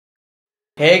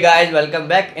Hey guys, welcome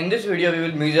back. In this video we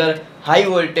will measure high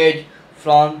voltage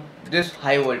from this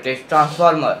high voltage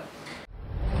transformer.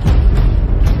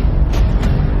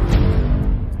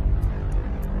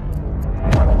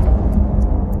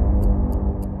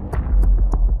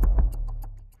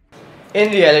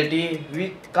 In reality,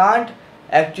 we can't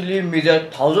actually measure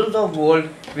thousands of volts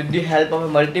with the help of a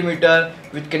multimeter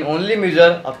which can only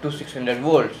measure up to 600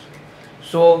 volts.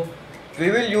 So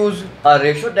we will use a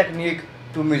ratio technique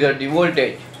to measure the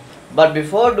voltage. But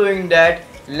before doing that,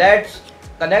 let's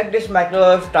connect this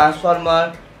microwave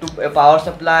transformer to a power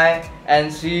supply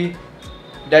and see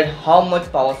that how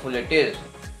much powerful it is.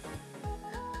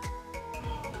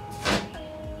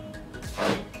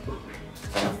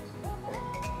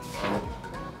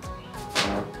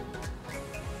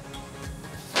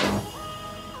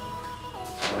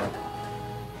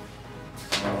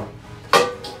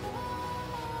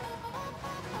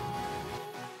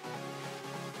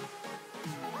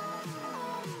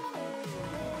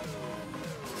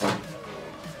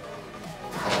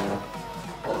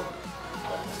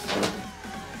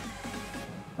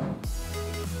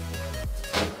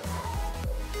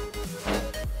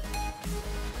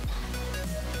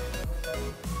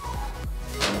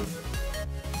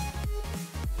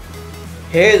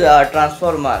 Here is our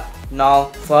transformer.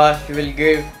 Now first we will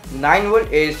give 9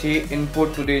 volt AC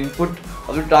input to the input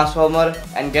of the transformer,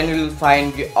 and then we will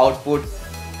find the output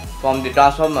from the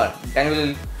transformer. Then we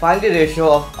will find the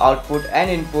ratio of output and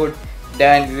input.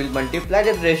 Then we will multiply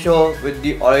that ratio with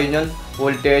the original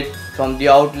voltage from the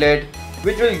outlet,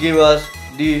 which will give us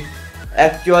the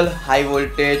actual high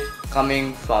voltage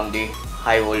coming from the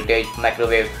high voltage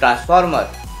microwave transformer.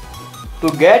 To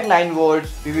get 9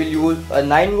 volts, we will use a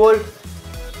 9 volt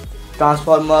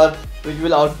transformer which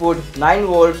will output 9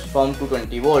 volts from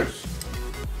 220 volts.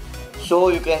 So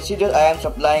you can see that I am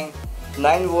supplying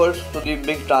 9 volts to the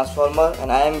big transformer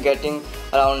and I am getting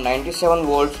around 97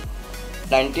 volts,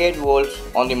 98 volts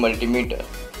on the multimeter.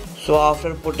 So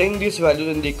after putting these values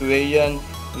in the equation,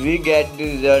 we get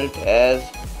the result as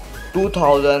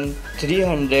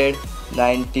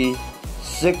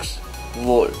 2396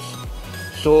 volts.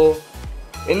 So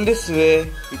in this way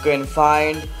you can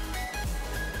find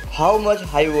how much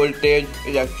high voltage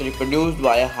is actually produced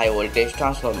by a high voltage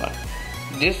transformer.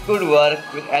 This could work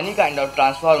with any kind of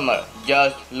transformer.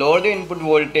 Just lower the input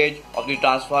voltage of the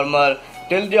transformer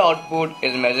till the output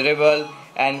is measurable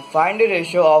and find the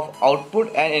ratio of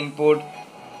output and input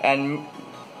and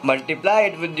multiply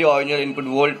it with the original input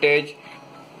voltage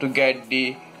to get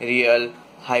the real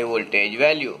high voltage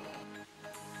value.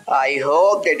 I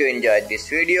hope that you enjoyed this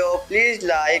video. Please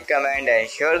like, comment and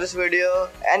share this video,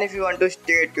 and if you want to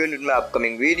stay tuned with my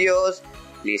upcoming videos,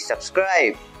 please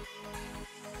subscribe.